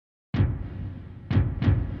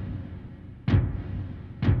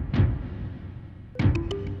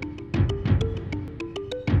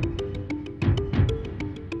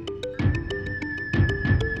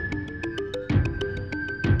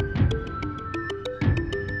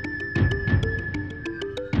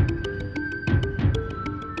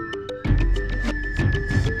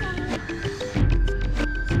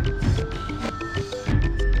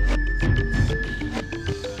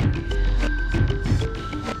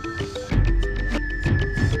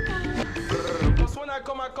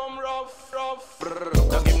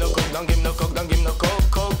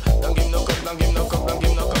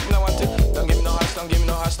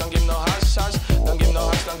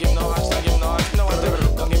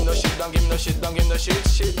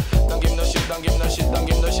shit. Don't give no shit, don't give no shit, don't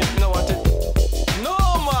give no shit. Me no want it. No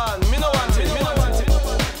man, me no want it, me no want it.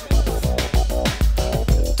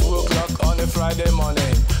 2 o'clock on a Friday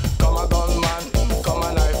morning. Come a gunman, come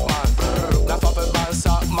a knife man. Knife up a bounce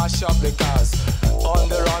up, mash up the cars. On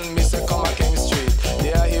the run, me say come a King Street.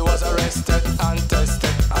 Yeah, he was arrested and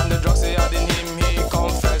tested, and the drugs he had in him, he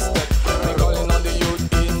confessed it. Me calling on the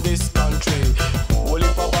youth in this country. Whole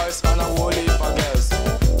heap of boys and a whole heap of girls.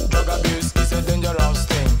 Drug abuse is a dangerous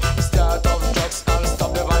thing. Stay out of drugs and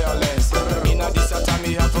stop the violence. In a this time,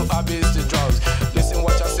 he have to abuse the drugs. Listen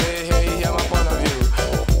what I say, hey, hear my point of view.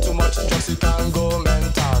 Too much drugs, you can go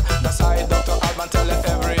mental. That's why Dr. Alban tell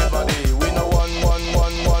everybody. We no one,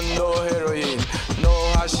 no heroin, no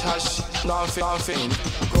hash, nothing.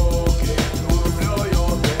 Cocaine will blow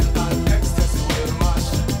your brain and ecstasy will mash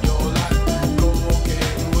your life.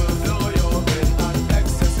 Cocaine will blow your brain and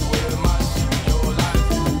ecstasy will mash your life.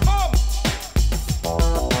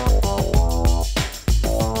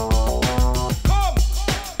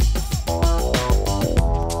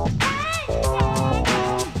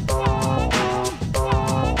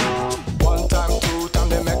 One time, 2 time,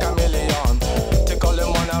 they make a million. Take all the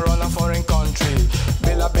money, run a foreign country.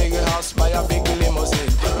 Build a big house, buy a big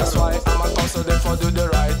limousine. That's why I'm a consultant for do the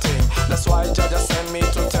right thing. That's why Jaja sent me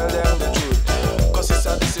to tell them the truth. Cause it's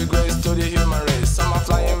a disgrace to the human race. Some are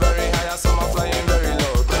flying very high and some are flying very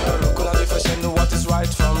low. Couldn't differentiate what is right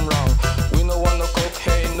from wrong. We no want no coke,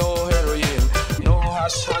 hey, no heroin, no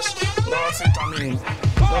hash, no amphetamine,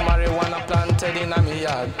 no marijuana planted in a me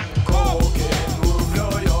yard. Cocaine will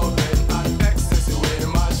blow your brain and ecstasy will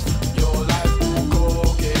mash your life.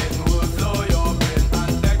 Cocaine will blow your brain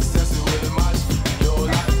and ecstasy will mash your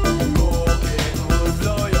life. Cocaine will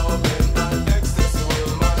blow your brain and ecstasy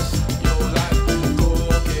will mash your life.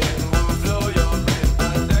 Cocaine will blow your brain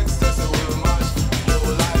and ecstasy will mash your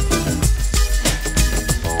life.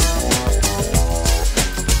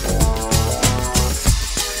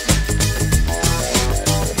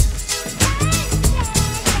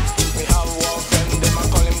 We have one friend, them a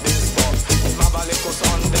call him this Bob. In my valley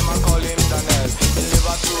son, them a call him Daniel. He live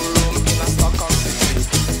a 2-room in a Stockholm city.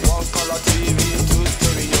 1 color TV, 2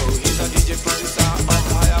 stereo. He's a DJ producer of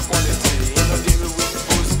higher quality. He no deal with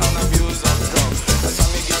booze and abuse of drugs. That's why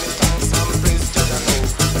me give him thanks and praise Jaja know.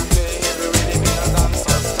 We play heavy rhythm in a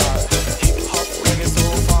dancehall style. Hip hop, reggae,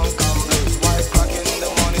 soul, funk and blues. White crack in the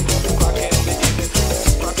morning, crack in the evening,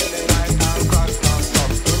 crack in the night and crack non-stop.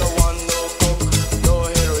 We no want no coke, no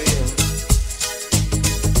heroin.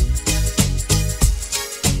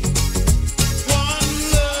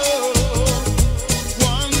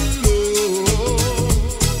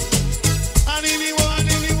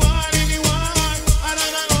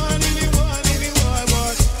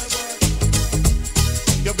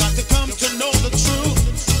 You've got to come to know the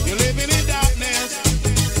truth. You're living in darkness.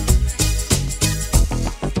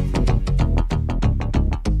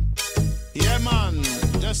 Yeah, man.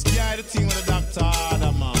 Just guide the team with the doctor,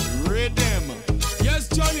 order, man. Read them. Yes,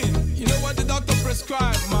 Johnny, you know what the doctor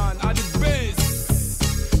prescribed, man, at the base.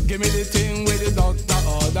 Give me the thing with the doctor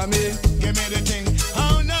order me. Give me the thing.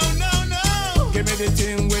 Oh, no, no, no. Give me the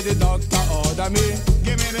thing with the doctor order me.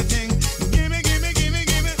 Give me the thing. Give me, give me, give me,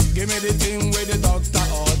 give me. Give me the thing with the doctor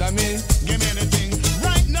order me. Give me the thing.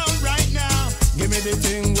 Right now, right now. Give me the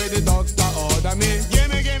thing with the doctor order me.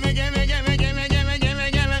 Give me, give me, give me, give me, give me, give me, give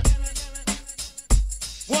me, give me.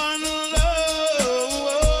 One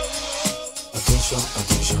love.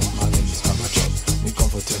 Attention, my name is Amateur. Me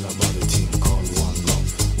come for tell about the thing called one love.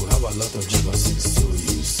 We have a lot of jealousies, so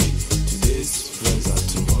you see. Today's friends are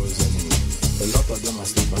tomorrow's enemy. A lot of them are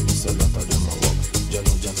sleep and miss, a lot of them are walk.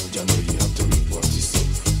 Jano, you have to reap what you sow.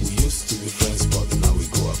 We used to be friends, but now we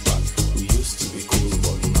go apart. We used to be cool,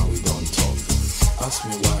 but now we don't talk. Ask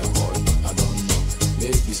me why, boy, I don't know.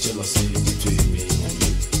 Maybe it's jealousy between me and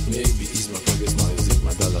you. Maybe it's my progress, now is it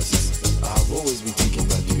my dialysis. I have always been thinking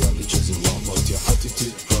that you are the chosen one, but your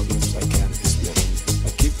attitude problems I can't explain.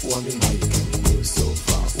 I keep wondering how you can go so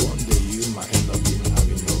far. One day you might end up being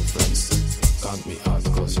having no friends. Count me out,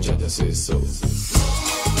 cause Jaja says so.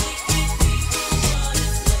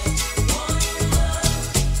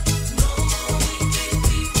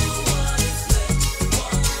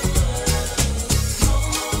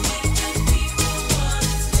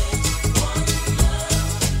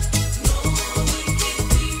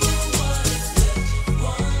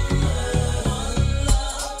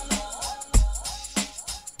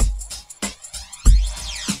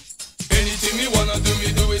 Anything me wanna do,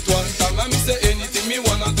 me do it one time. And me say anything me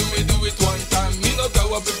wanna do, me do it one time. Me no care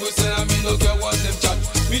what people say, and me no care what them chat.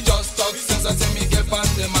 Me just talk sense, I say me get on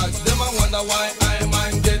the max. Them I wonder why I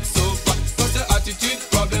mind get so fat. Cause the attitude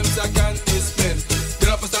problems I can't explain. Get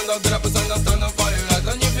up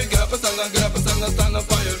and I stand up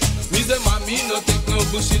for you. Me say man, me no take no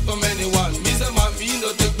bullshit from anyone. Me say man, me no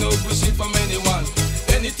take no bullshit from anyone.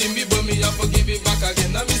 Anything me bring me, I forgive it back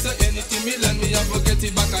again. Now me say anything me lend me, I forget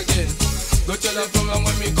it back again. Go tell a friend and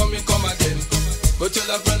when me come again. Go tell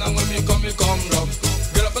a friend and when me come rough.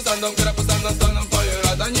 Get up and stand up, get up and stand up, stand up for your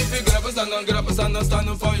right. And if you get up and stand up, get up and stand up, stand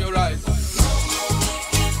up for your right.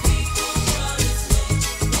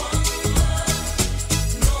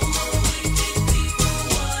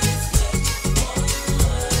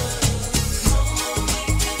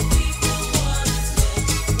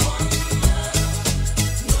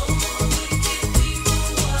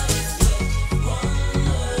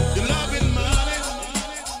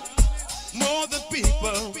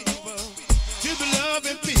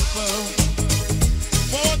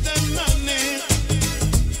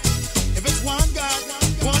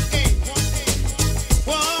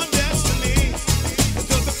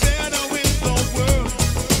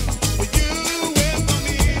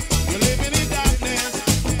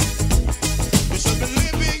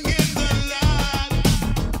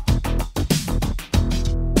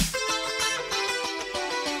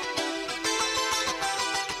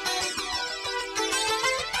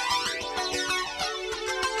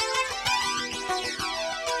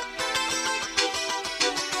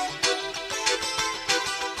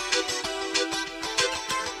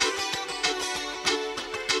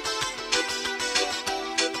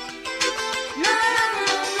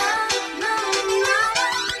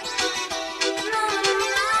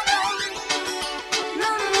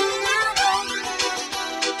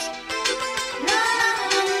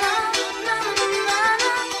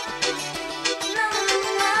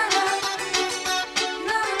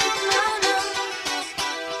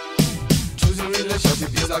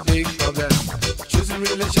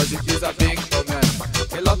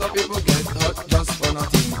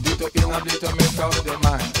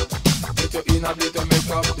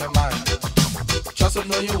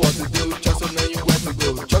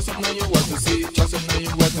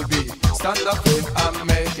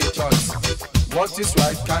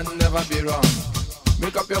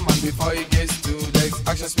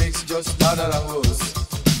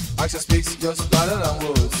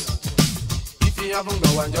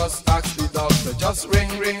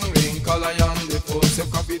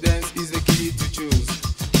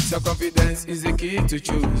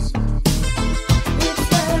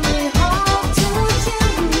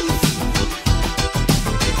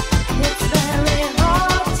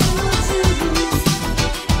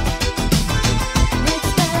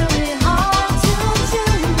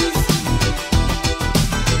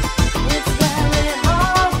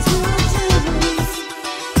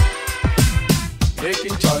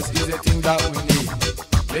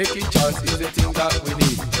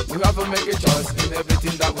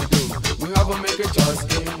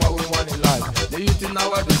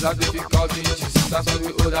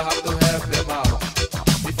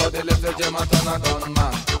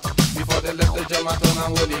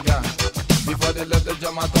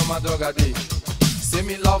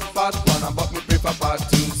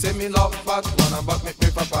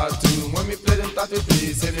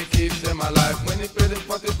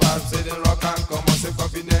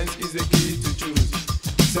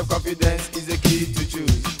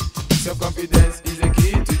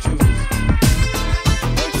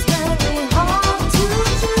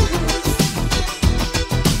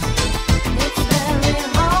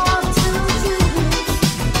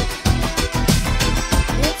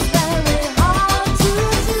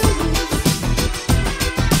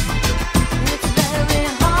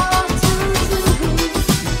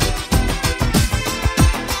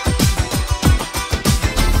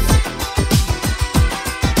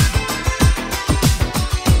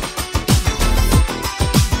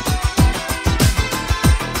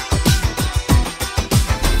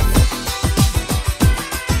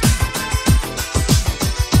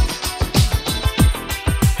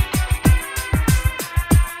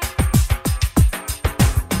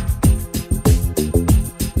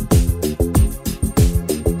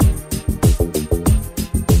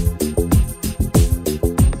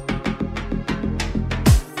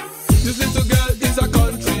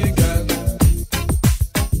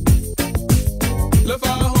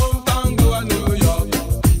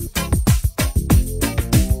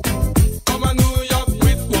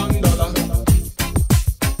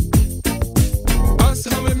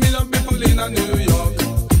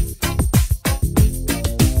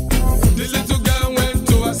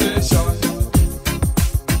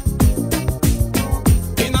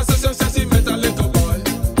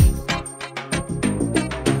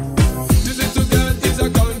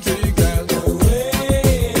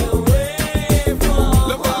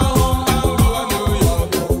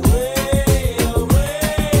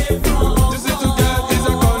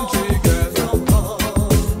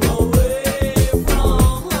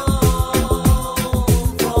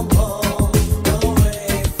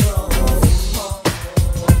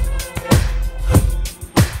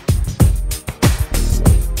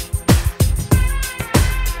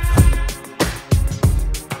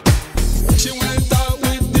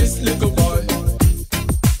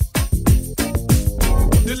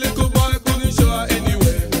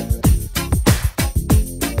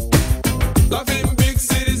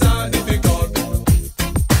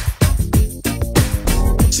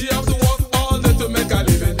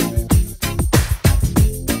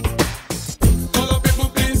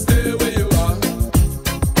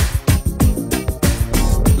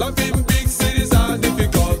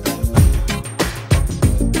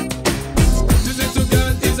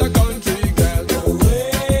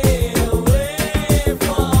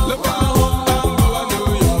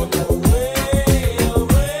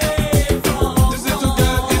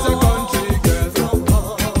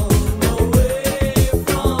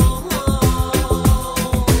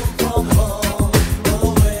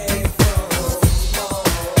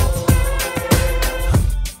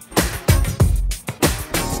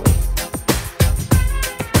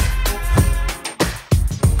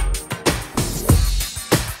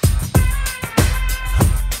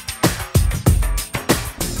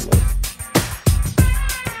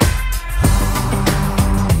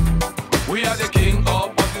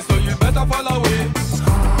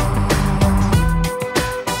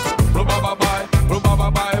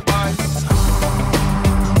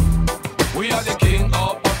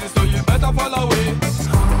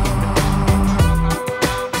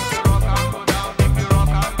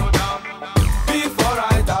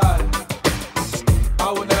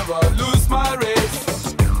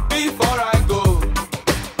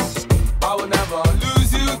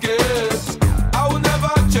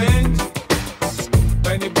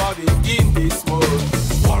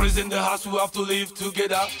 have to live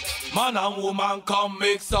together. Man and woman come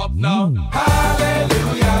mix up now.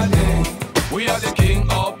 Hallelujah day. We are the king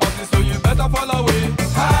of parties, so you better follow it.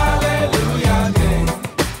 Hallelujah day.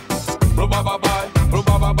 Bro bye bye bye, bro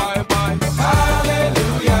bye bye bye bye.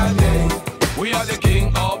 Hallelujah day. We are the king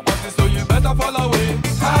of parties, so you better follow it.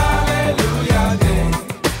 Hallelujah day.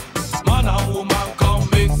 Man and woman come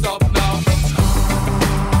mix up now.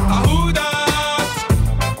 Ahuda.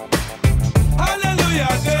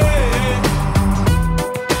 Hallelujah day.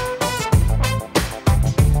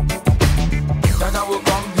 Jaja will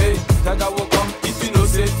come, hey, Jaja will come. If you know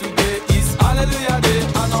say today is Hallelujah day,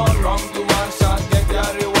 and all wrong do one shall get their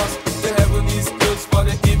rewards. The heaven is closed for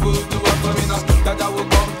the evil doers. Flamina, Jaja will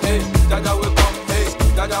come, hey, Jaja will come, hey,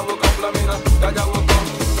 Jaja will come, Flamina, Jaja will come.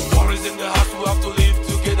 War is in the house, we have to live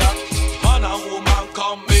together. Man and woman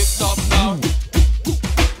come mix up now.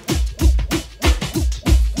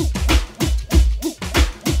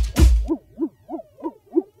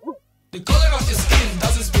 The color of your skin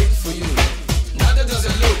doesn't speak for you. Neither does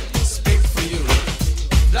it look speak for you.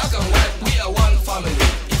 Black and white, we are one family.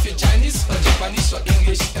 If you're Chinese or Japanese or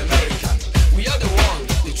English, American, we are the one,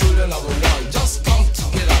 the children of a world. Just come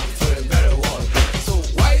together for a better world. So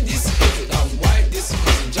why this hatred and why this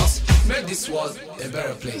hate? Just make this world a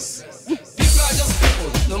better place. People are just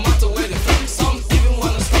people, no matter where they're from. Some even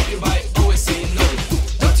wanna stop you by always saying no.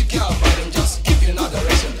 Don't you care about them, just keep your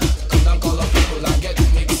direction. Come down, call up people and get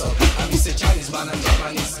mixed up. I mean say Chinese man and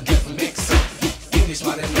Japanese get mixed up. English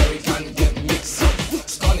man and American get mixed up.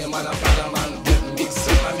 Scottish man and Brother man get mixed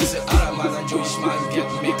up. I mean say Arab man and Jewish man get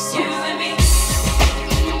mixed up. You and me.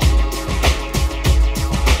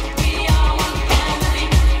 We are one family.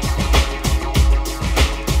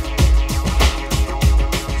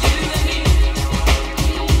 You and me.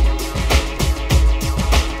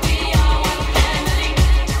 We are one family.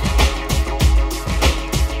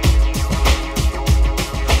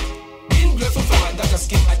 Being grateful for my darker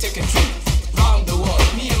skin, I take a trip round the world.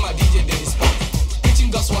 Me and my DJ they spot.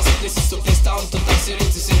 Preaching God's words, places to place down to Tansiri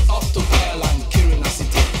to say up to Ireland, Kiruna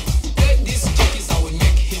City. Play these jockeys and we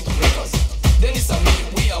make hit records. Dennis and me,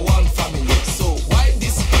 we are one family. So why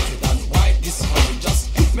this hatred and why this hustle?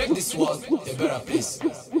 Just make this world a better place.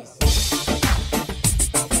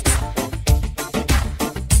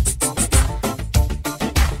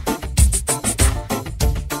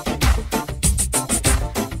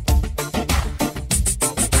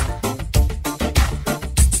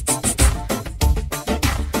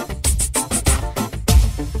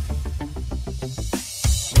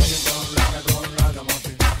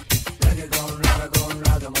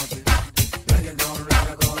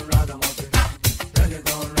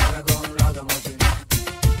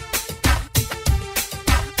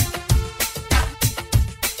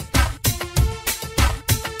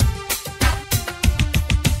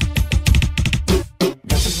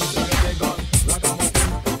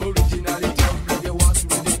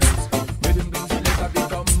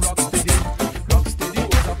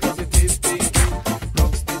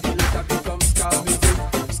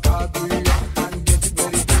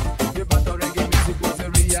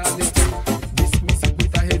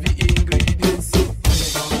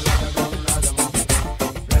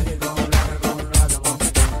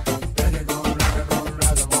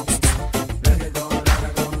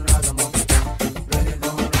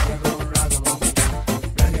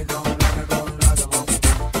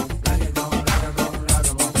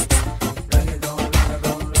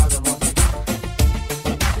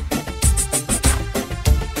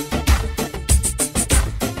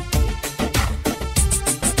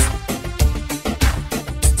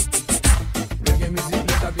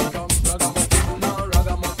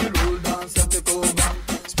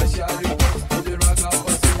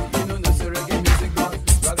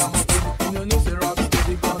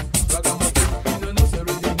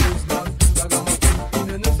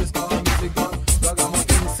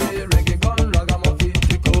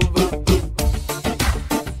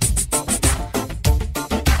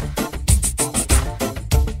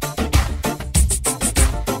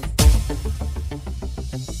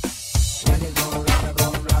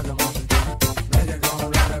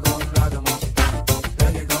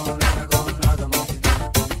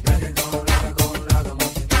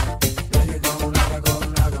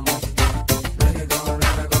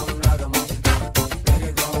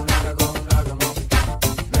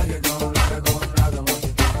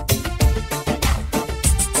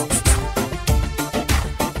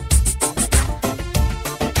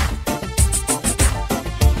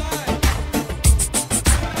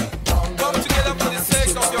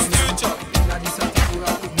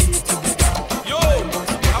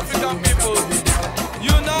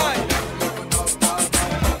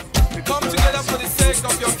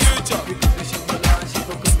 future.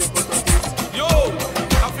 Yo,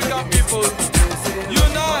 African people,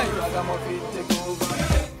 unite.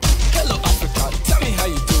 Hello Africa, tell me how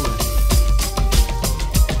you doing.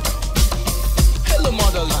 Hello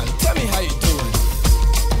motherland, tell me how you doing.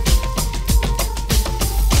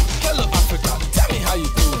 Hello Africa, tell me how you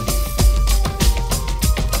doing.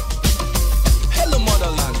 Hello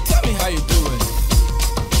motherland, tell me how you doing.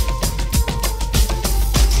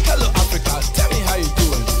 Hello Africa, tell me how you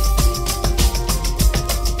doing.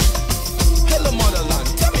 Hello motherland,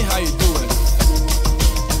 tell me how you doing.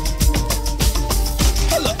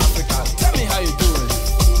 Hello Africa, tell me how you doing.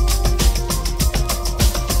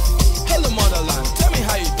 Hello motherland, tell me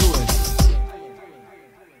how you doing.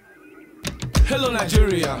 Hello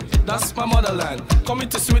Nigeria, that's my motherland. Coming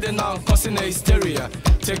to Sweden now, causing a hysteria.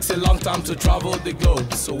 Takes a long time to travel the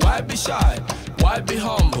globe, so why be shy? Why be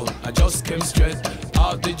humble? I just came straight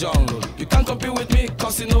out the jungle. You can't compete with me,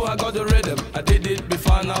 cause you know I got the rhythm. I did it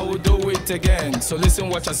before and I will do it again. So listen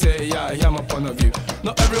what I say, yeah, I hear my point of view.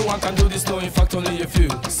 Not everyone can do this, no, in fact only a few.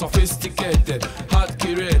 Sophisticated, hard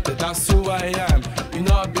curated, that's who I am. You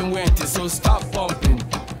know I've been waiting, so stop pumping.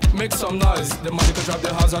 Make some noise. The magical trap,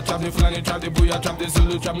 the house, I trap, the Fulani trap, the Booyah trap, the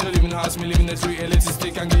Zulu trap. Me no live in the house, me live in the tree. A little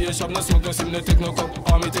stick and give you a shop, no smoke, no sim, no take no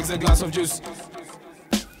cup. All me takes a glass of juice.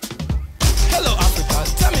 Hello Africa,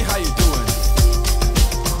 tell me how you doing.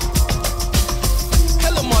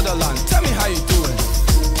 Hello motherland, tell me how you doing.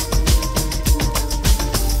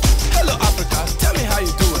 Hello Africa, tell me how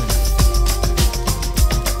you doing.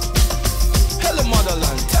 Hello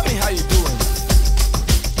motherland, tell me how you doing.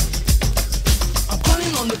 I'm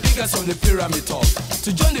calling on the biggest on the pyramid top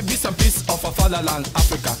to join the bits and pieces of our fatherland,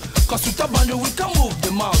 Africa. Cause with a boundary we can move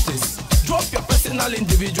the mountains. Drop your personal,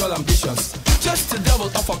 individual ambitions. Just the devil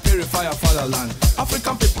of a purifier fatherland.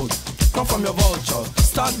 African people, come from your vulture.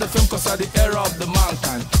 Start the film cause you are the era of the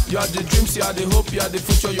mankind. You are the dreams, you are the hope, you are the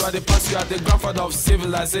future, you are the past, you are the grandfather of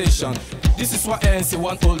civilization. This is why ANC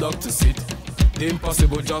want old dog to sit. The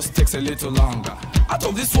impossible just takes a little longer. Out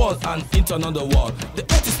of this world and into another world. The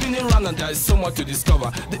earth is spinning round and there is so much to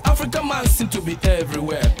discover. The African man seems to be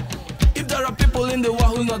everywhere. If there are people in the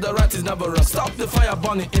world who know the right is never wrong, stop the fire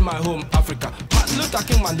burning in my home, Africa. Martin Luther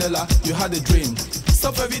King Mandela, you had a dream.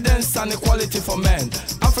 Self-evidence and equality for men.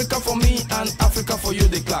 Africa for me and Africa for you,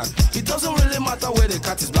 the clan. It doesn't really matter where the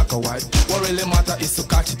cat is black or white. What really matters is to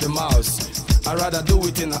catch the mouse. I'd rather do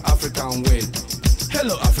it in an African way.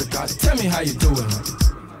 Hello Africa, tell me how you doing.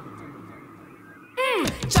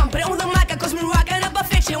 Jumping on the mic, cause me rocking up a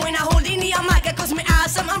fiction. When I hold in the mic, cause me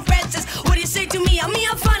awesome, I'm princess. What do you say to me? I'm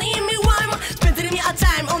funny and me warm. Spending me a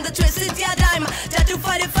time on the twisted dime. That you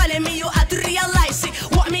find it, me, you have to realize it.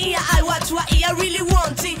 What me, I watch, what I really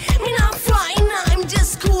want it. Me not flying, I'm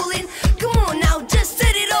just cooling. Come on now, just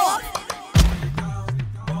set it off.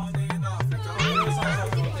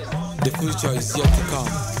 The future is yet to come.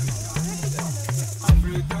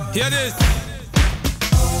 Hear this.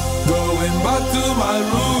 Going back to my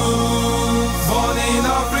roots, born in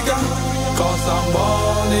Africa, cause I'm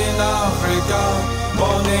born in Africa,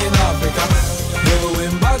 born in Africa.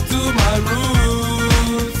 Going back to my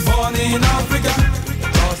roots, born in Africa,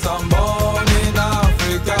 cause I'm born in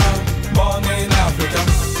Africa, born in Africa.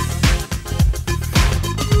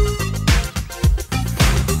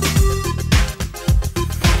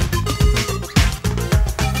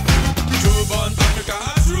 True born Africa,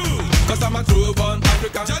 true, cause I'm a true born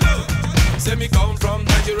Africa. Say me come from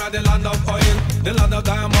Nigeria, the land of oil, the land of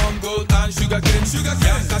diamond, gold and sugar cane.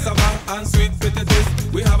 Yam, cassava and sweet potatoes.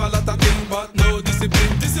 We have a lot of things but no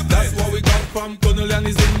discipline. That's what we got from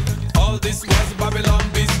colonialism. All this was Babylon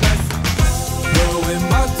business. Going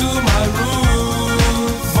back to my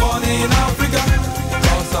roots, born in Africa,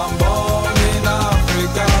 cause I'm born in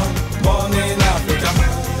Africa, born in Africa.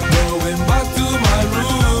 Going back to my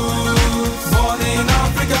roots, born in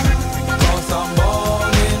Africa, cause I'm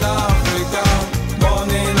born in Africa, born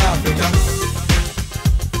in Africa.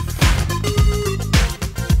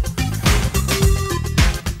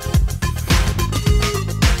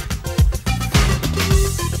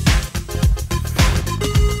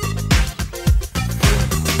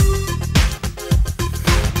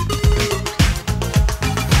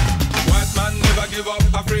 White man never give up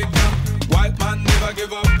Africa. White man never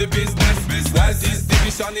give up the business. Why this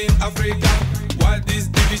division in Africa? Why this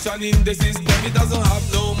division in the system? It doesn't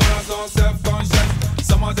have no morals or self-conscience.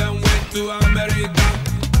 Some of them went to America,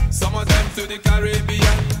 some of them to the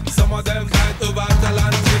Caribbean, some of them fight over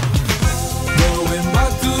Atlantic. Going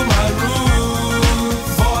back to my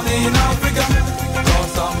roots, born in Africa,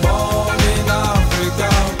 cause I'm born in Africa,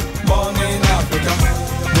 born in Africa.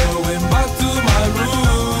 Going back to my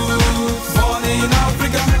roots, born in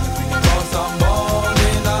Africa,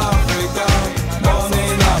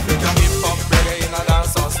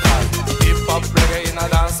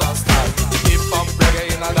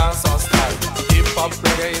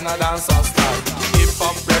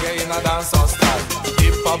 in a dancehall style.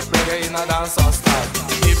 Hip hop reggae in a dancehall style.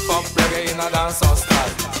 Hip hop reggae in a dancehall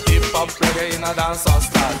style. Hip hop reggae in a dancehall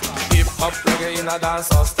style. Hip hop reggae in a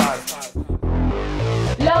dancehall style.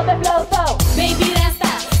 Love the flow, so, baby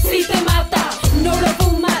danza, si te mata, no lo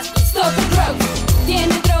fumas, stop the drugs,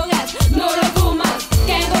 tiene drogas, no lo fumas,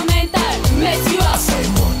 can't go mental, mess you up. Say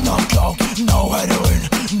one no coke, no heroin,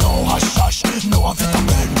 no hashish, no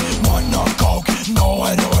amphetamine. One no coke, no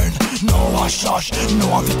heroin, no hashish, no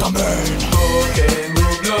amphetamine. Cocaine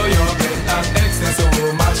will blow your brain and excess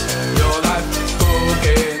will mash your life.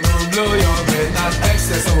 Cocaine will blow your brain and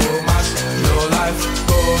excess will mash your life.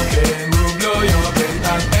 Cocaine will blow your brain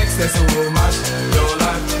and excess will mash your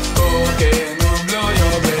life. Cocaine will blow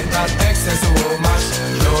your brain and excess will mash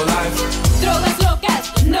your life. Drogas locas,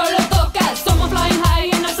 no lo tocas, somos flying high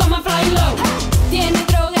and somos flying low. Tiene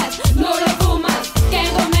drogas, no lo fumas,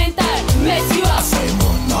 can't go mental, mess you up. Say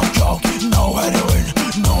one no coke, no heroin,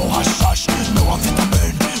 no hashish, no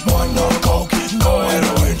amphetamine. One no coke, no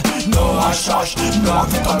heroin, no hashish, no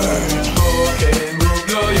amphetamine. Cocaine will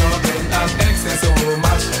blow your brain and excess will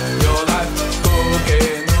mash your life.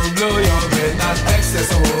 Cocaine will blow your brain and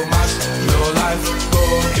excess will mash your life.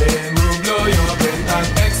 Cocaine will blow your brain and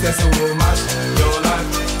excess will mash your life.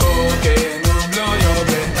 Cocaine will blow your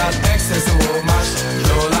brain and excess will mash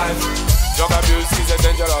your life. Drug abuse is a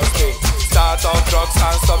dangerous thing. Start off drugs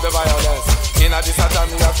and stop the violence. In a disaster,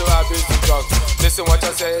 you have to abuse the drugs. Listen what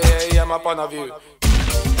you say, yeah, my point of view.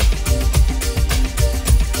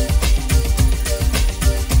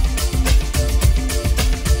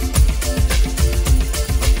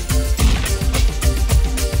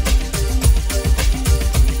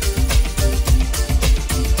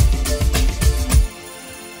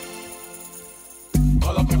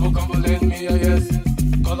 Color people come bullet me, yes.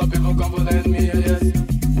 Color people come bullet me, yes.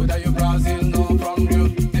 Whether you Brazil, no from Rio.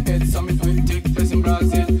 The 8th summit will take place in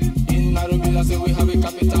Brazil. In Nairobi, I say we have a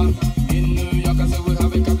capital. In New York, I say we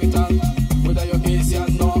have a capital. Whether you're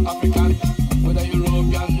Asian, no African. Whether you're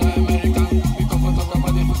European, no American. We come for talk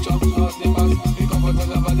about the future, not the past. We come for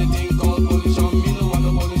talk about the thing called pollution. Me no want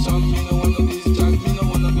no pollution, me no want no distract. Me no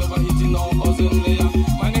want no global hitting, no ozone layer.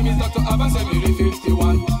 My name is Dr. Alban Megamix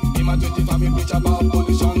 51. In my 25, we preach about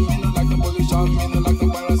pollution. Me no like no pollution, me no like no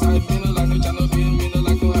parasite, me no like no Chernobyl, me no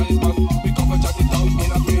like no high spot. We come for chat it out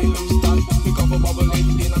in a pre-loose stand. We come for bubble it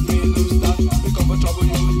in a pre-loose stand. We come for trouble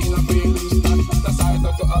you in a pre-loose stand. That's how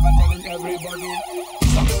Dr. Alban telling everybody.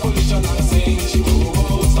 Stop the pollution and sing, she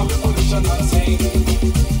move. Stop the pollution and sing.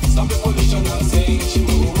 Stop the pollution and sing, she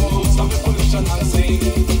move. Stop the pollution and sing.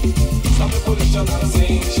 Stop the pollution and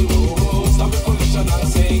sing, she move. Stop the pollution and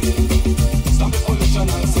sing. Stop the pollution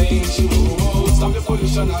and sing, she move. Stop the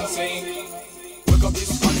pollution and sing. Wake up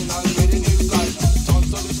this morning and read the news live. Turn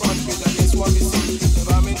to the front page and guess what we see.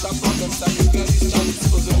 Environmental problems like you get this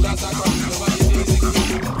chance. Ozone gas and crap, nobody needs it.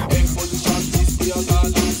 Air pollution is beyond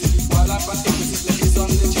our lives. Wildlife and ecosystem is on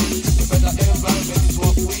the cheap. The better environment is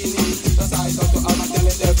what we need. That's how I talk to Alban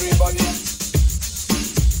telling everybody.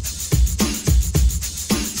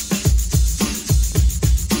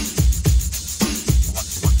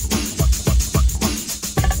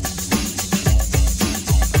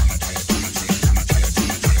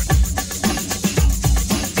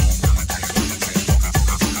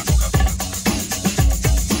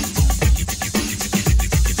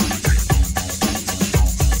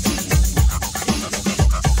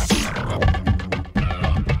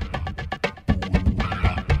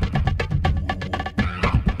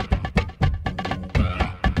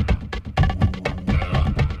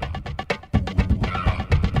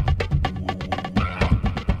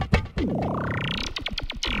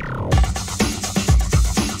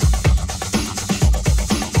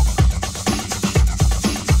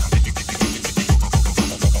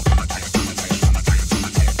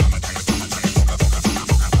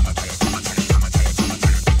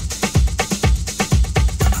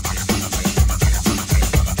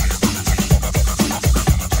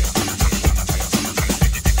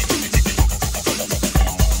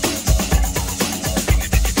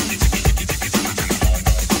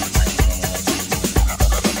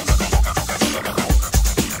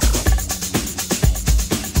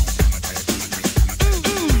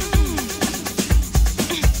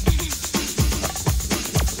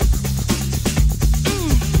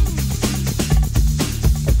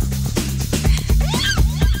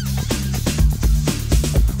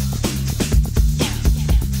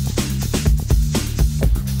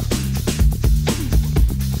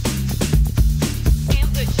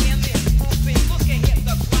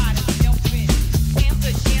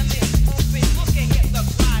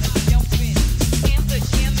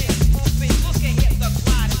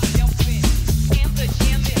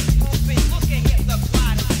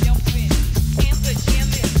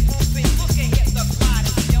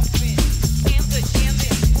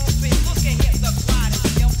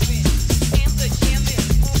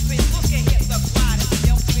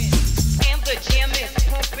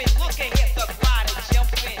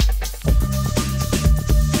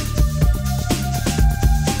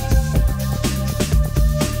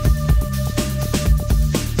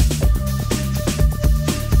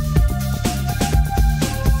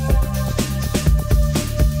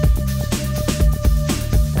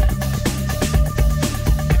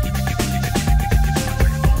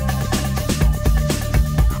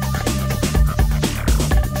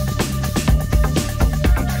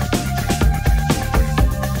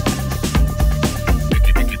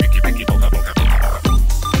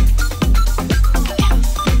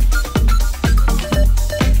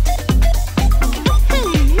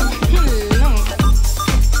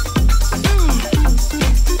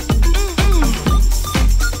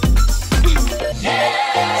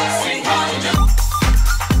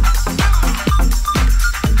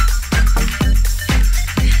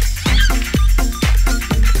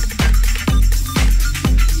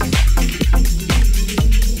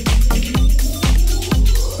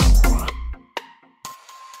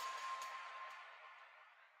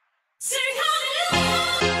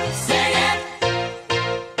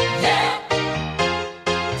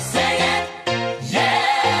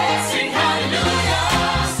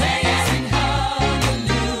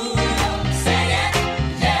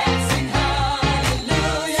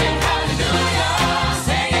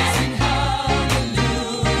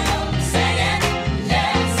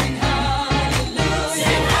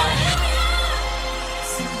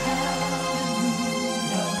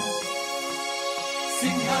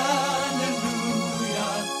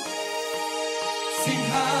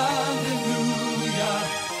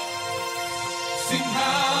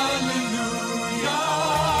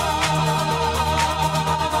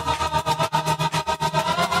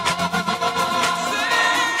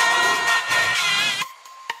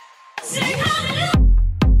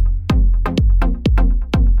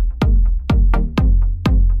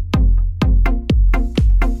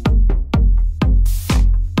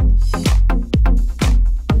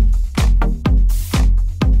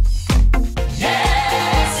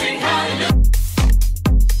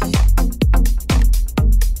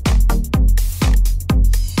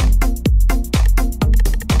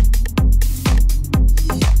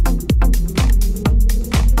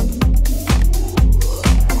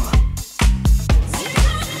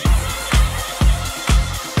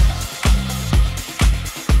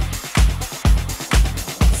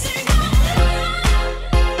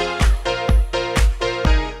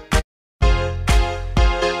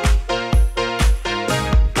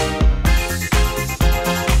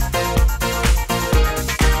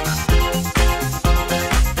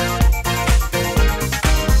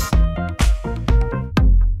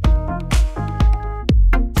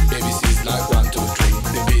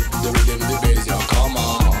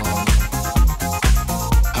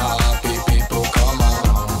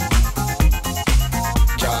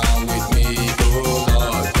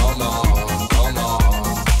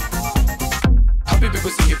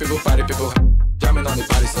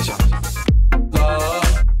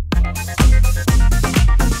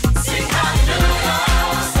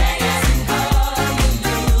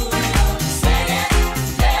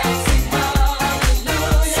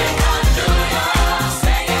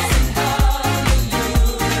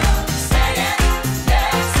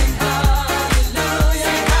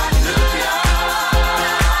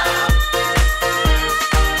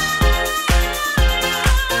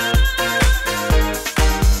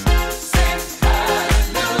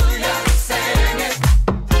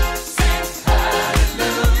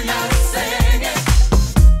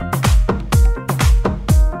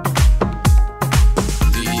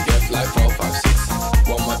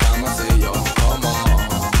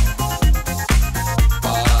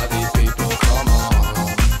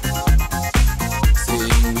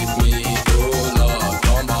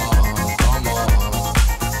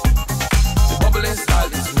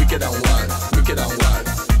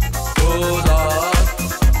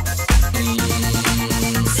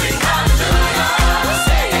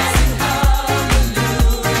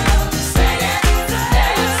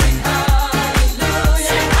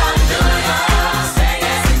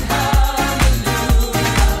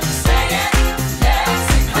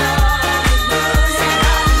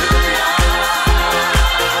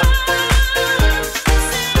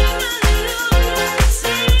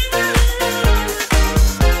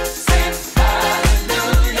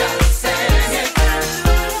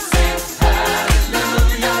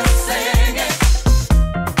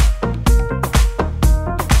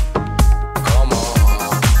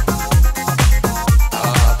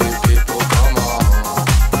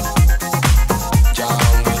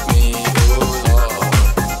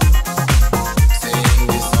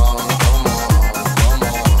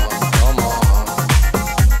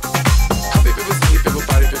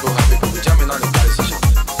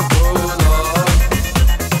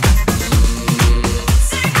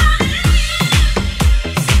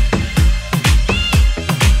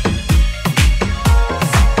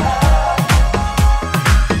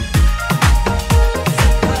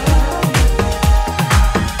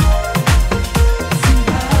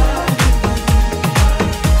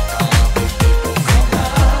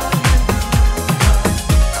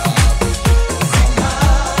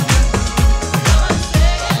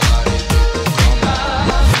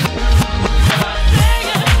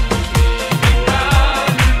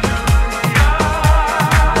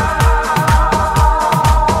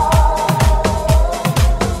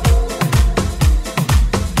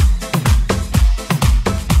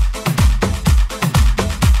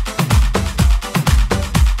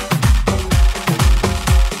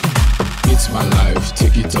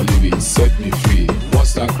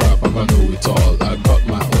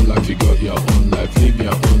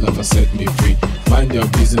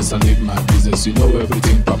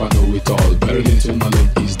 it all. Very little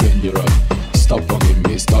knowledge is dangerous. Stop bugging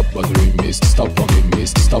me, stop bothering me, stop bugging me,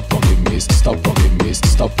 stop bugging me, stop bugging me,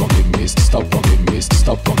 stop bugging me, stop bugging me,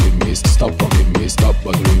 stop bugging me, stop bugging me, stop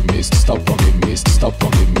bothering me, stop bugging me, stop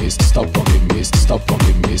bugging me, stop bugging me, stop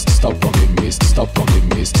bugging me, stop bugging me, stop bugging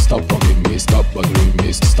me, stop bugging me, stop bothering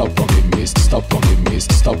me, stop bugging me, stop bugging me,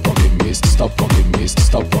 stop bugging me, stop bugging me,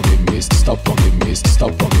 stop bugging me, stop bugging me,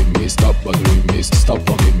 stop bugging me, stop bothering me, stop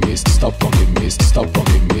bugging me, stop bugging me, stop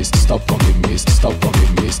bugging me, stop bugging me, stop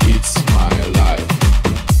bugging me. It's my life.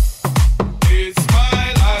 It's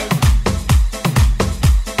my life.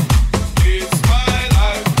 It's my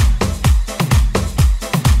life.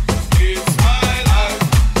 It's my life.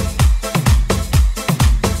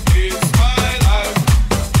 It's my life.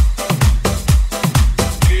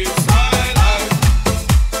 It's my life.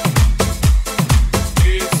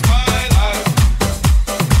 It's my life.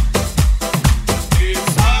 It's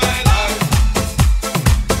my life.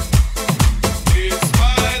 It's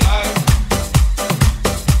my life.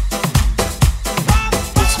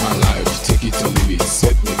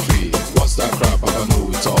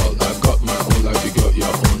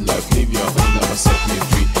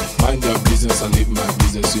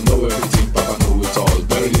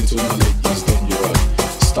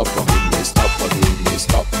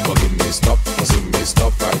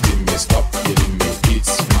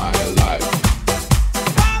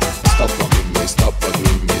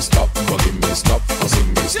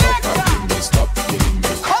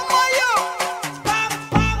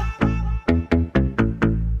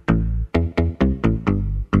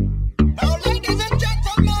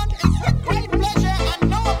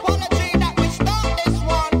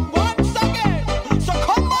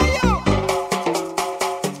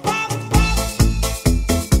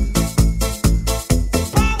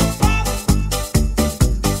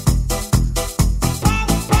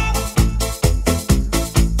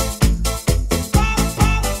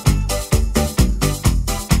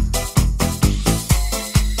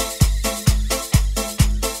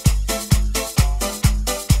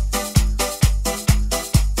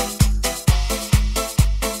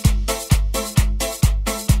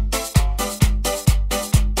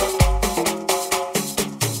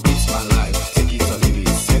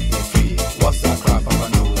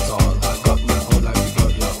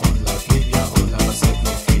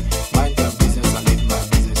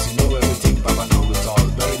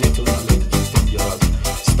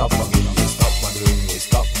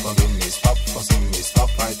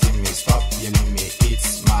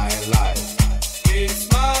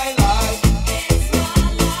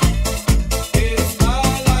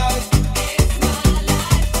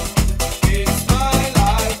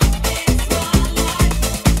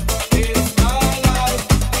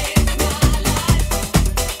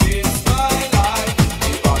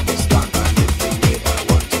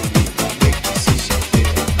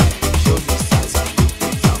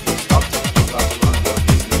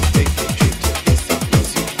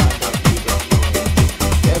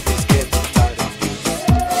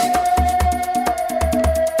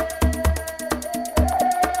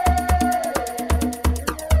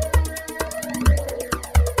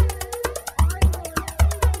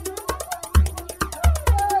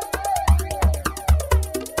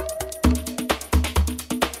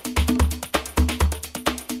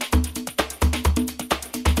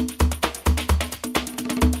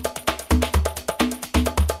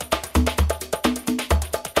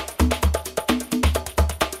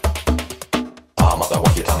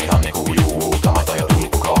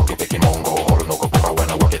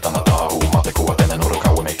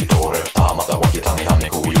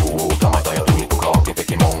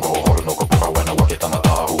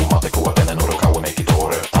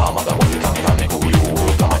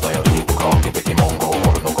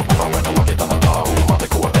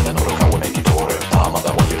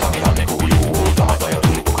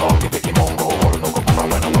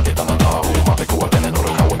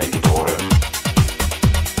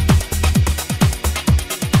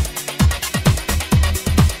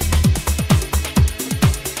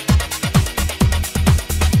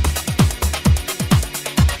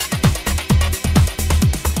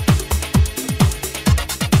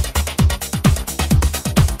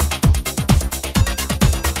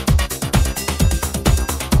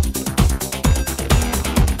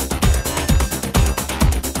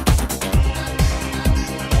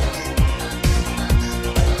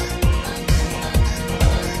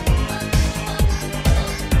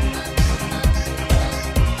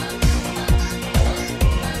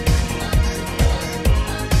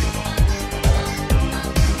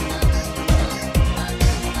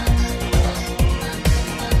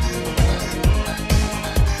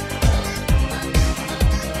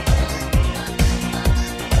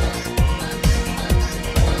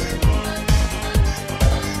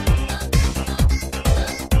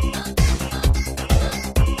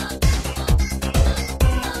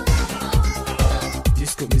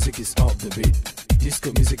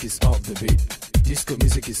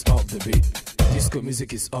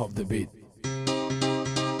 music is off the beat.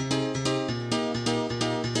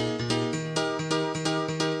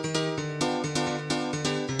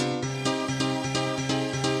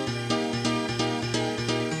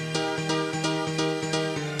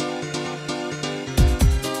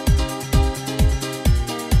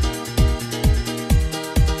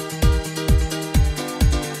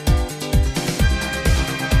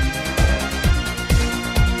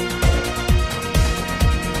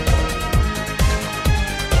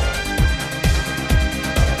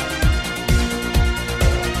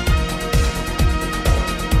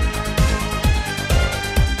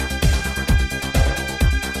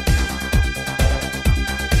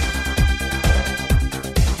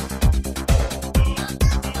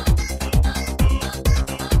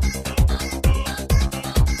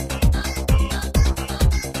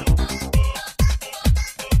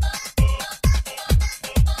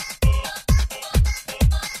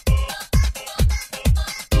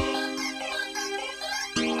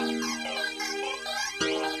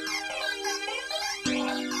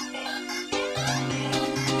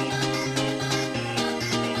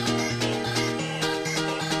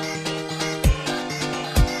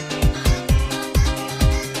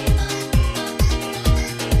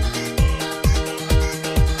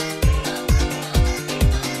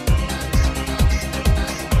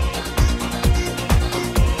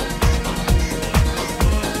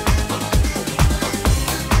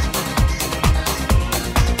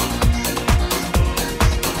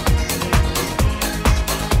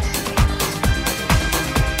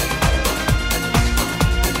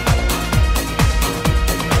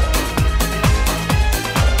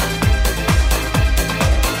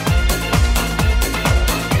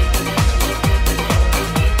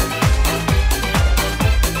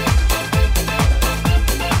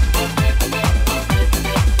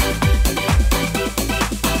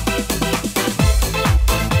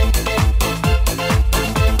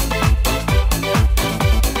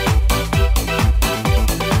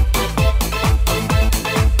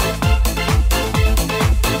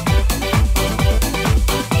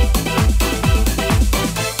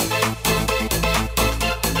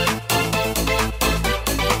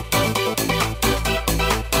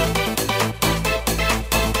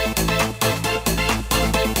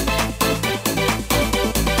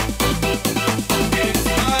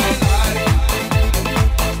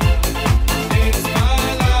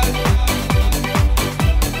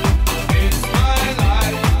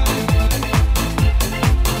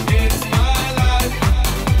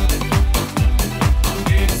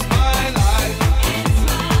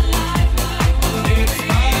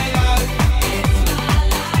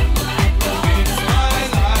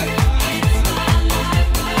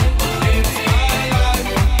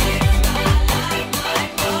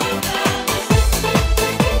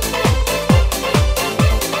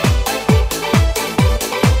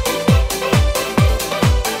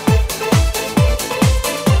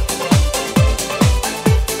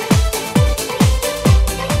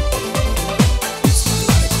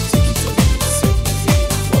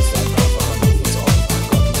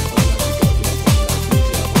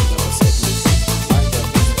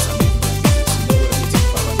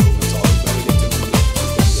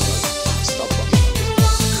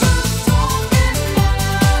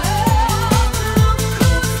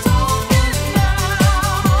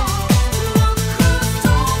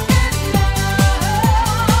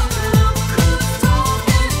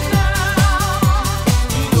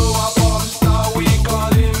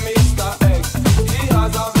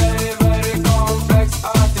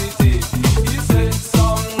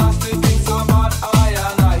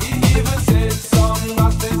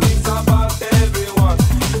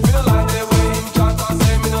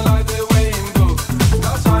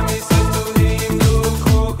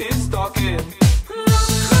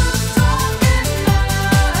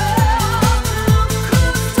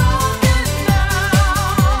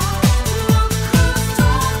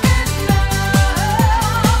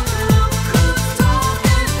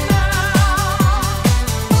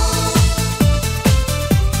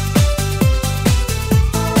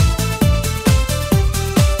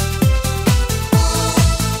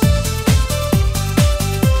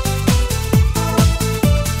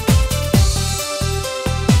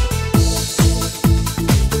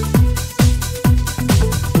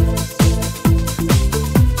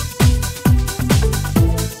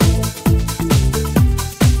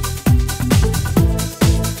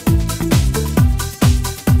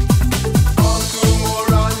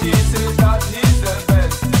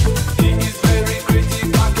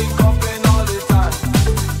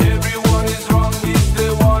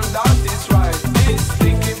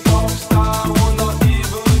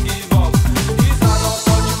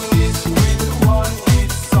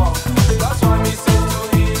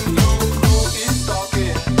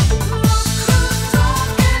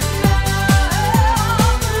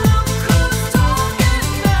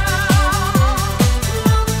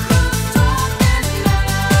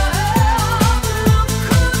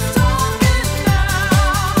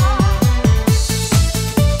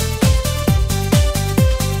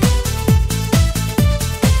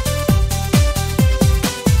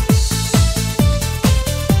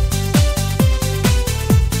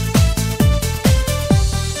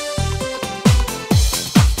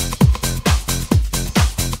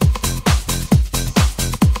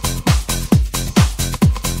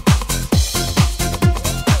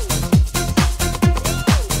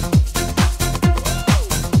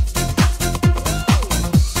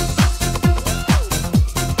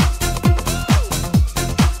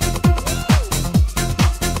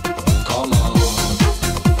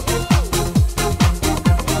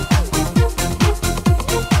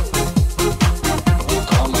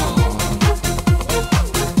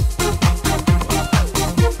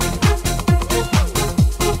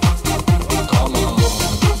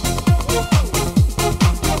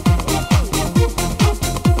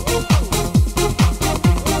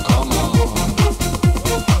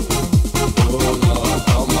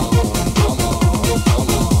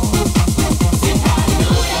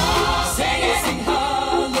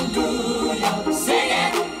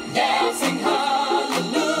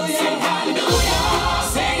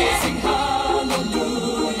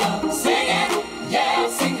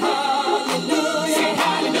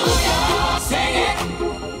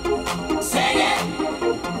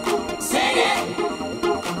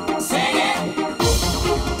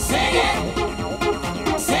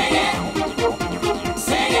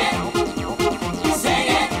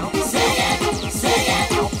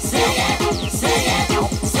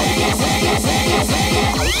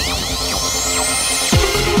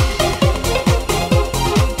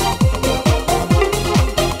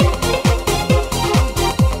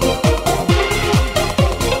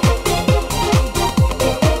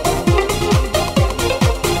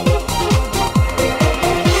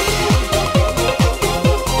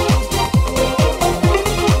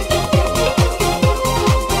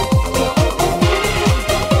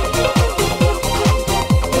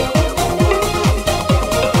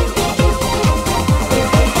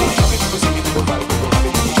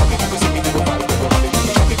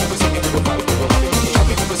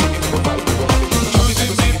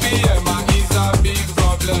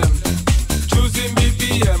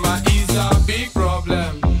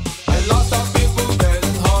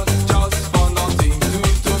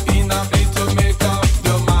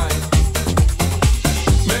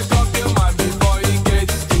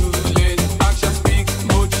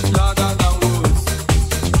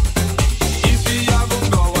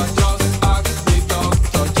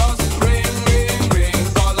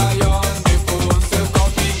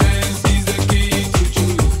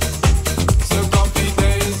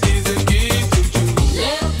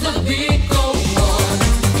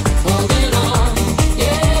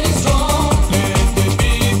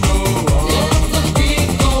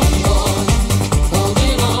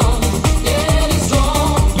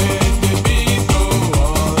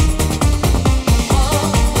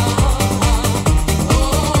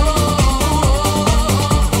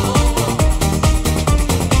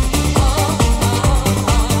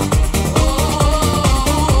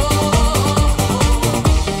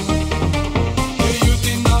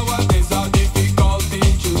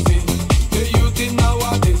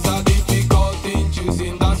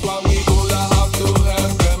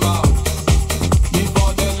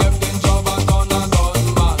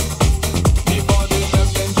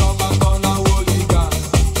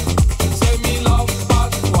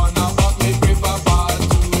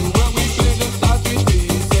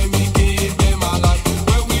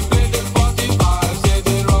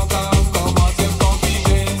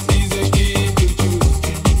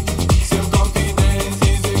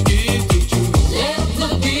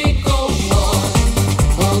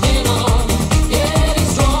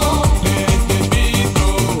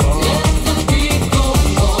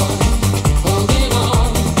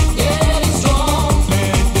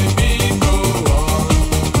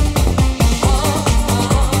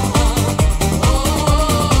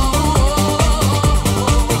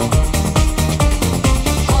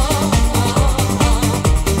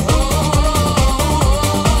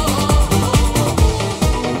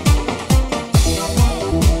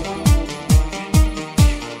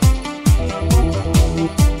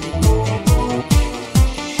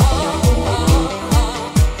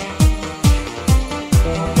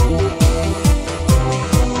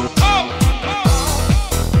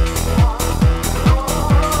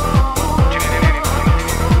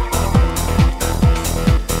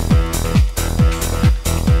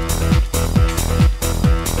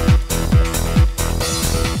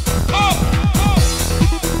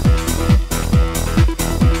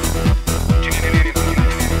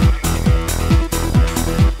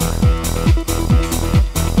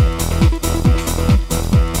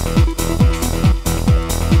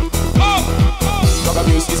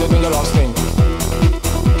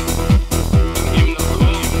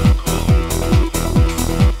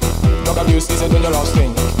 Pizzi doing the Ross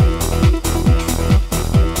thing.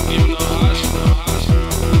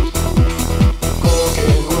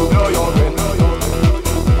 Cocaine will blow your brain.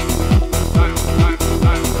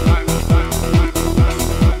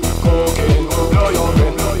 Cocaine will blow your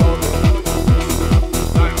brain.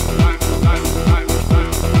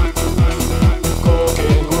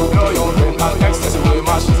 Cocaine will blow your brain. And ecstasy will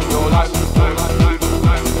mash your life.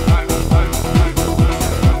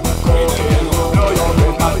 Cocaine will blow your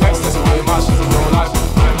brain. And ecstasy will mash your life.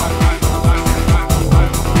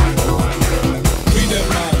 Free them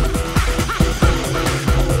man.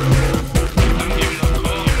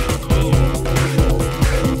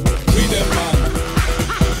 Free them man.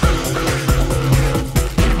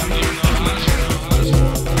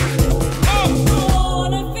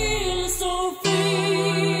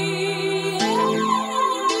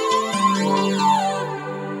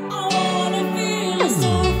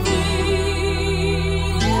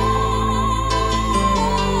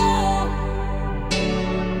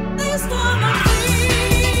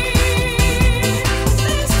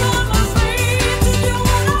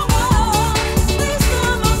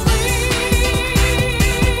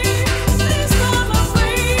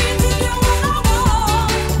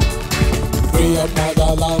 Free up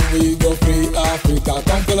motherland, we go free Africa.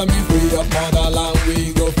 Come follow me, free up motherland,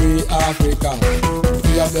 we go free Africa.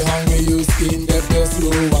 Free up the hungry youth in the place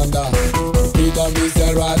Rwanda. Freedom is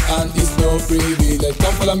a right and it's no privilege.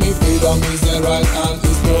 Come follow me, freedom is a right and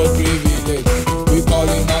it's no privilege. We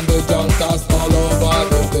calling on the junkers all over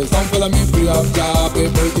the place. Come follow me, free up job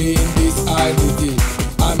people in this identity.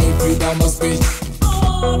 I mean freedom of speech.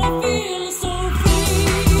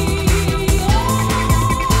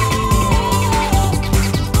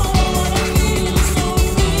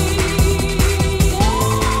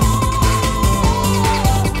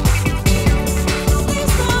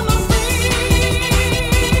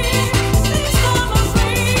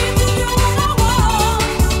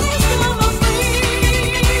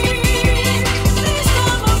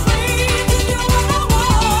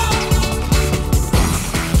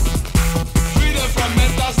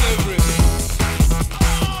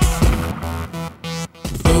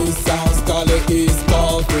 Is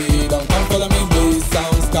called freedom. Come follow me, this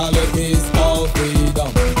sounds called is called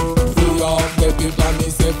freedom. Free up the people and me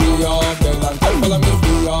say free up the land. Come follow me,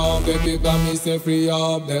 free up the people and me say free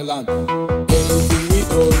up the land. Anything we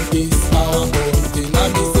own is our own thing.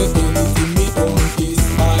 And me say anything we own is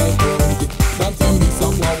my own thing. Don't you mix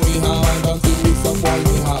up what we have, don't you mix up what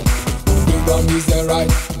we have. Freedom is the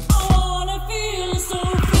right.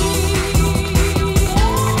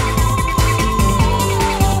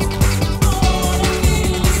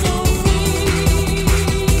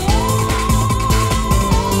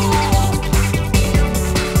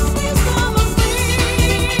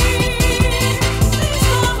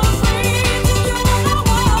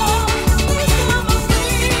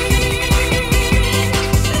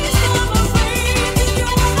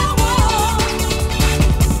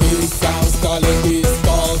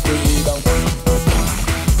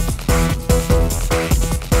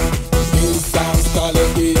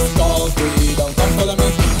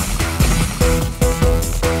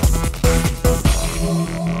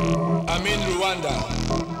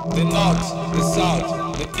 The north, the south,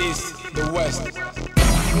 the east, the west,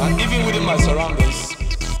 and even within my surroundings,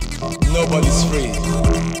 nobody's free.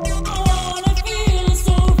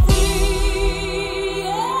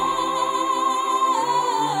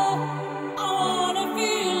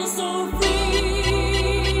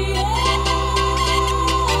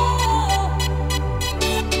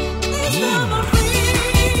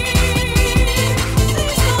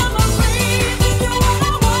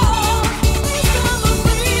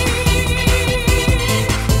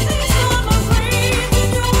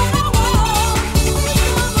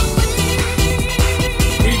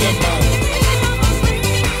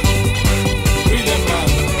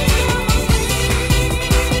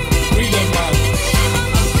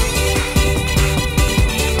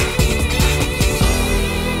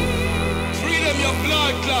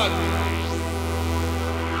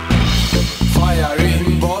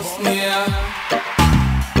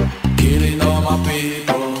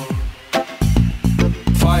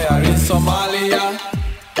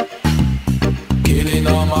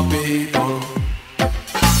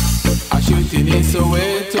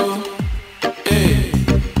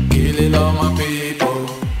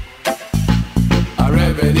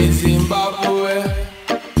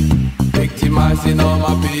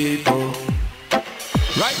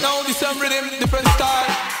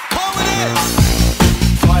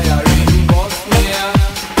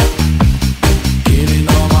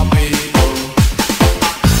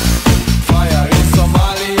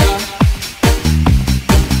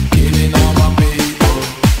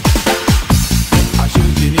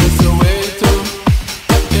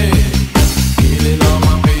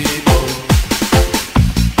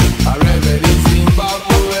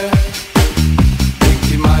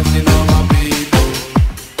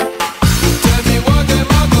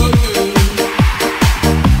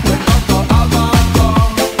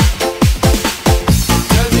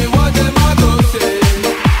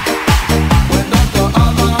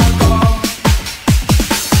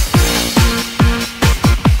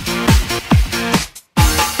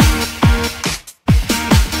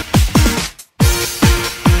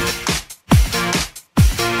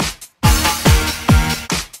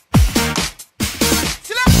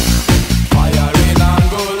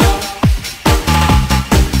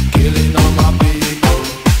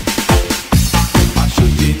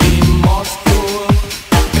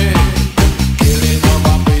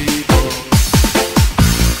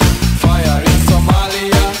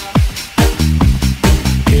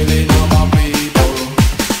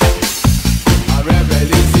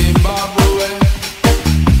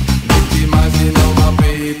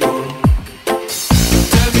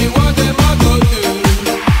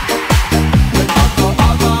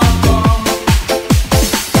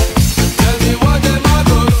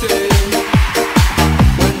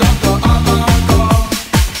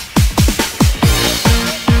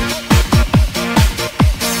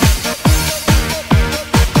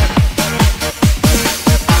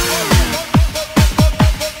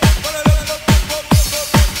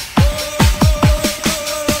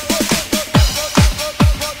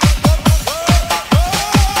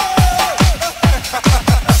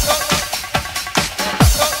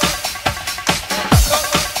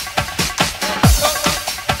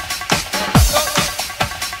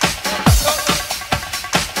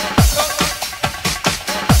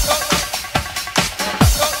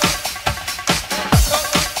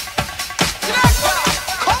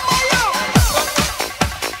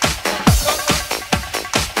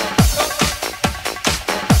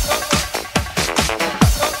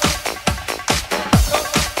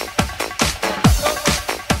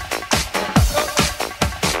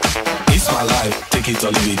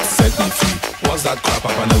 that crap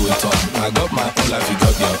up, I know it all. I got my own life, you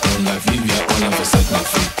got your own life. Live your own life and set me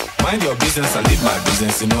free. Mind your business, I live my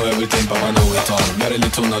business. You know everything, Papa know it all. Very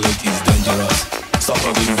little knowledge is dangerous. Stop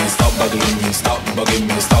bugging me, stop bothering me, stop bugging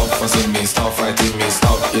me, stop fussing me, stop fighting me,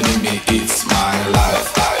 stop hitting me. It's my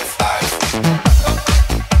life, life, life.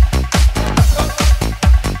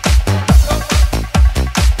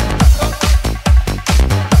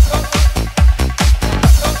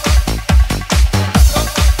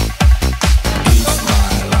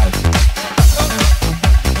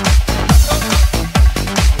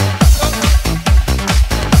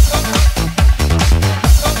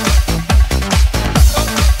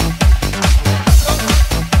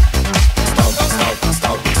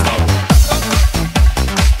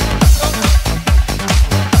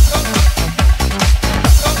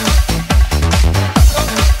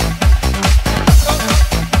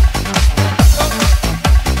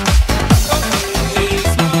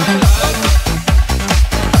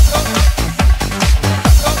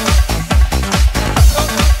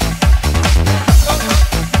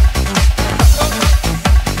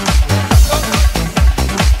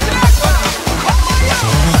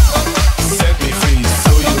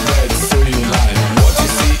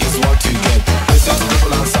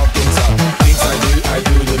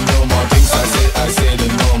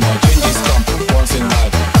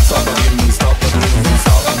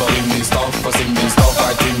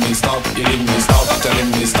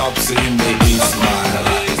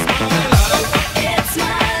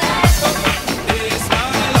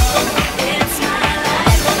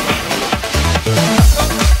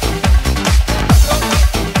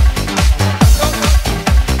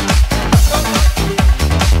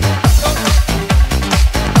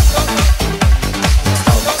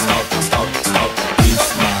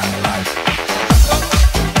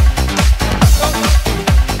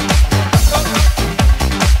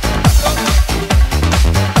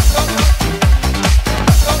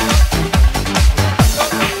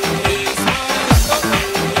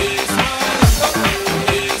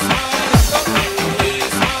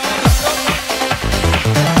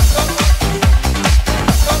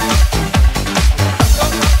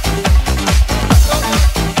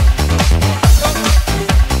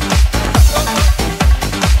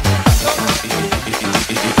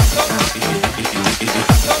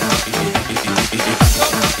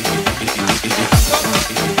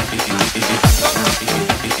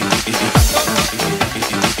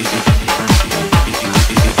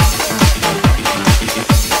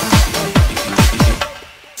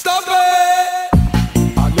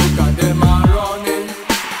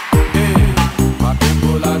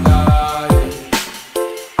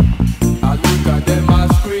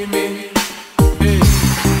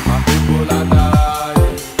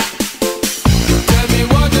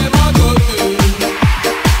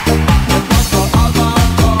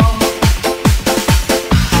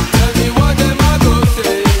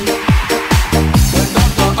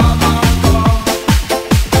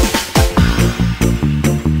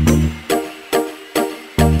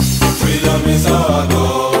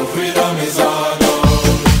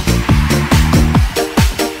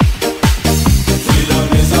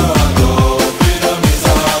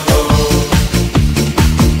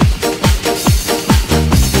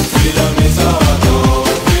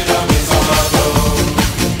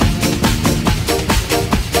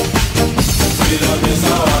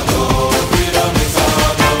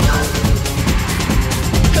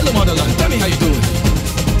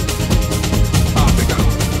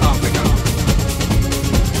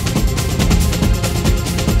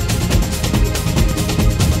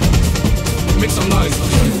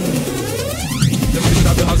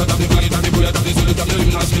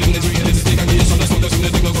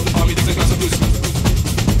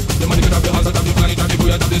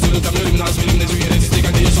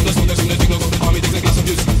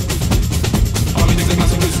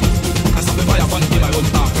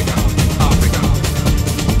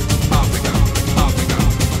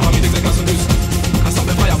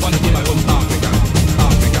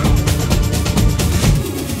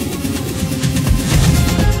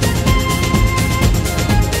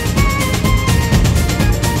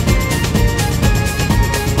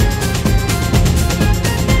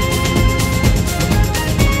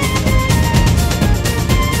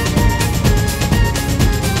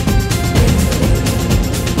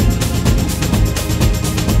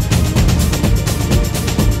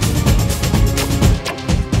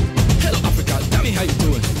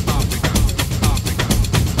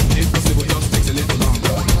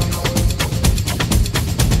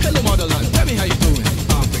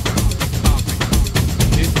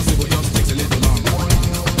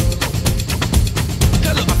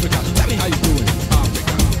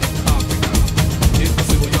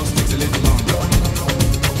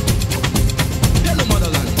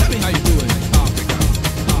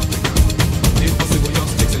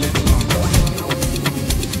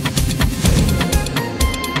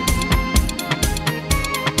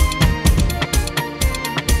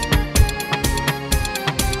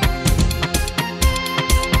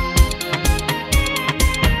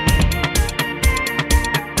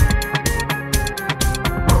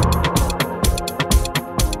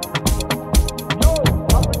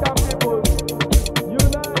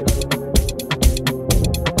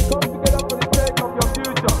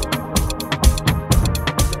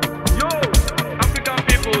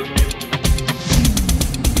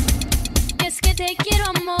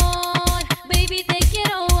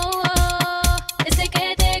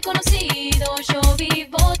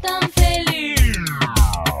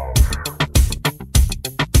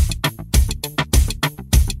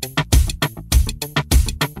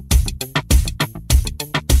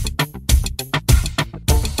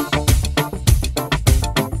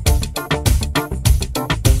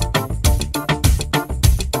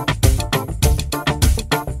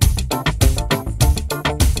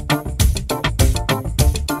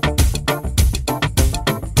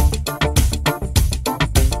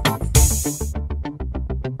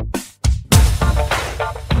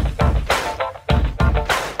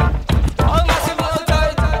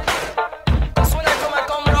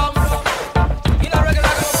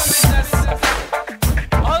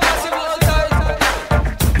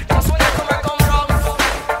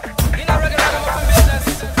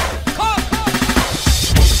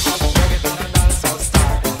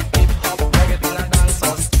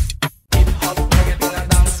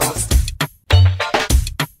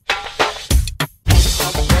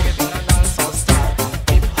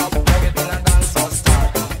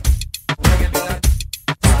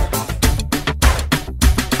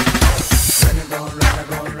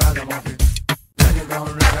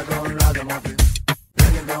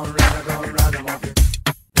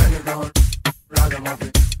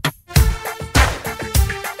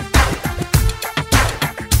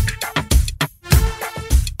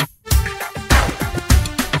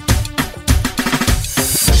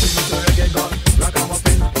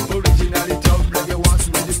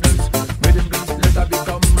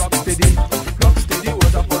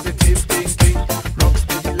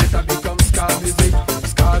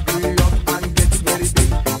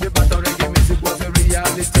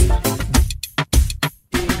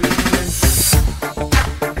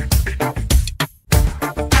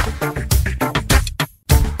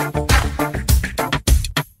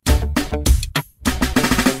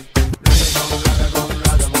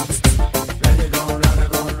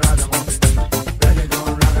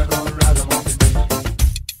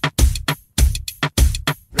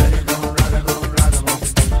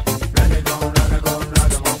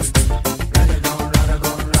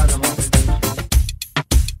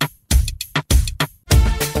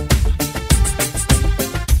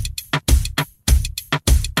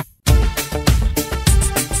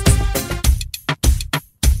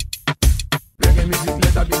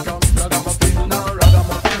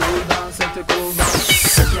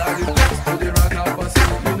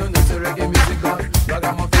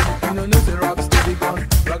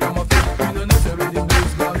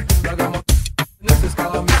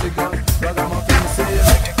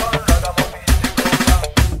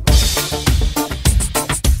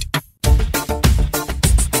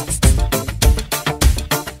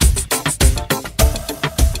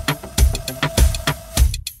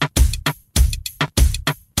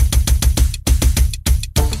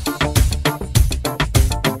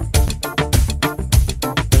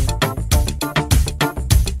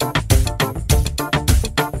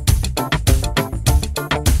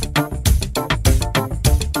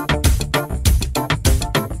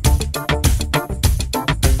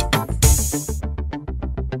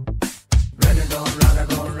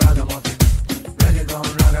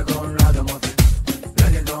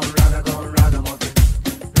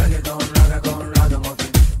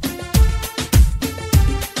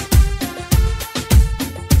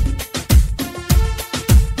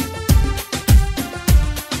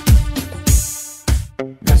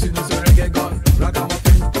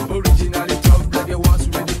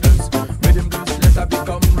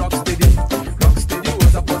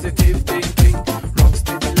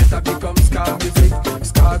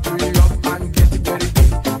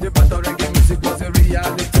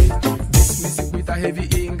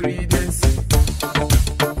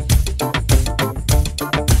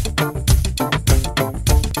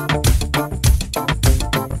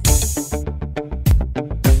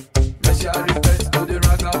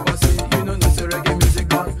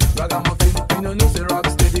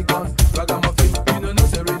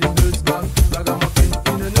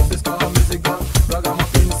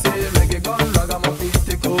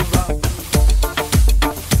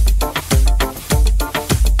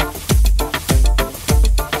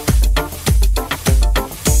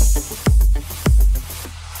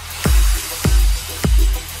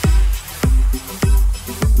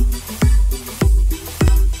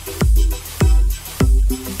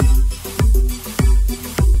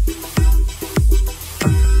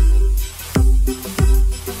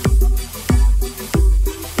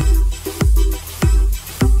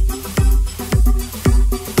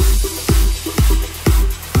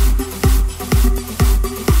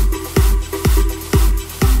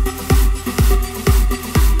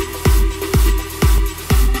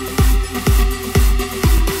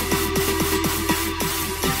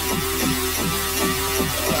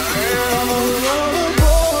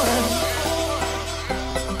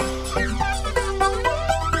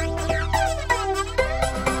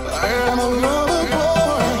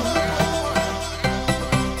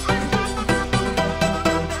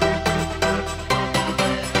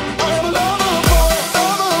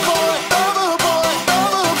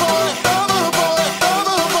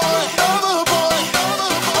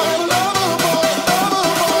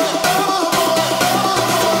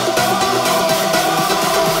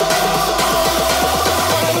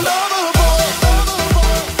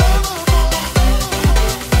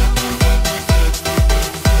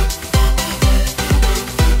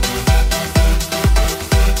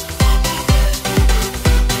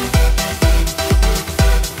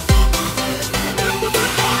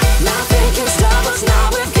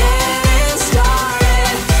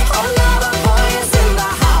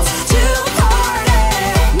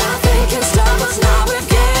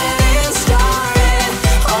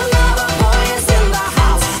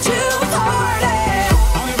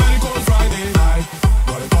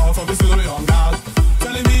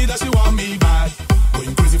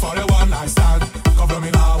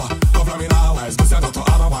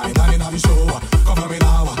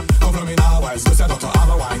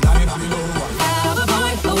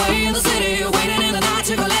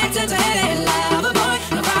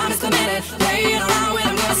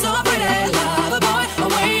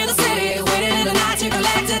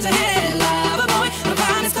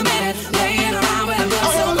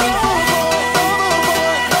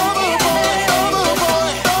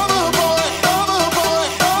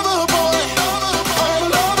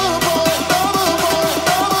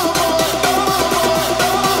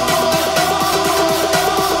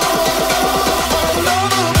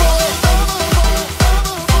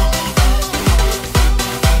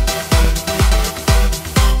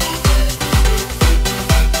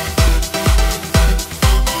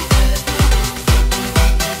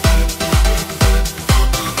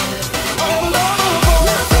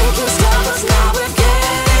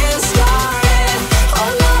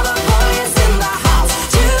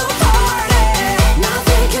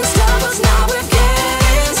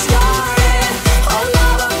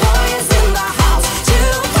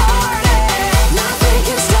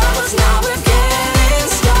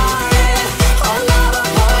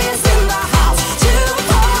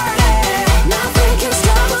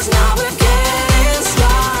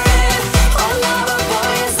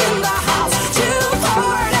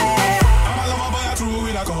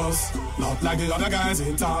 guys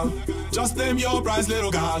in town. Just name your price,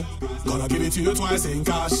 little girl. Gonna give it to you twice in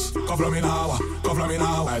cash. Come from me now, come from me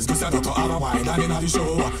now. It's good set up to have a wine and in the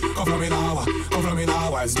show. Come from me now, come from me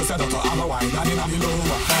now. It's good set up to have a wine and in the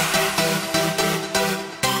low.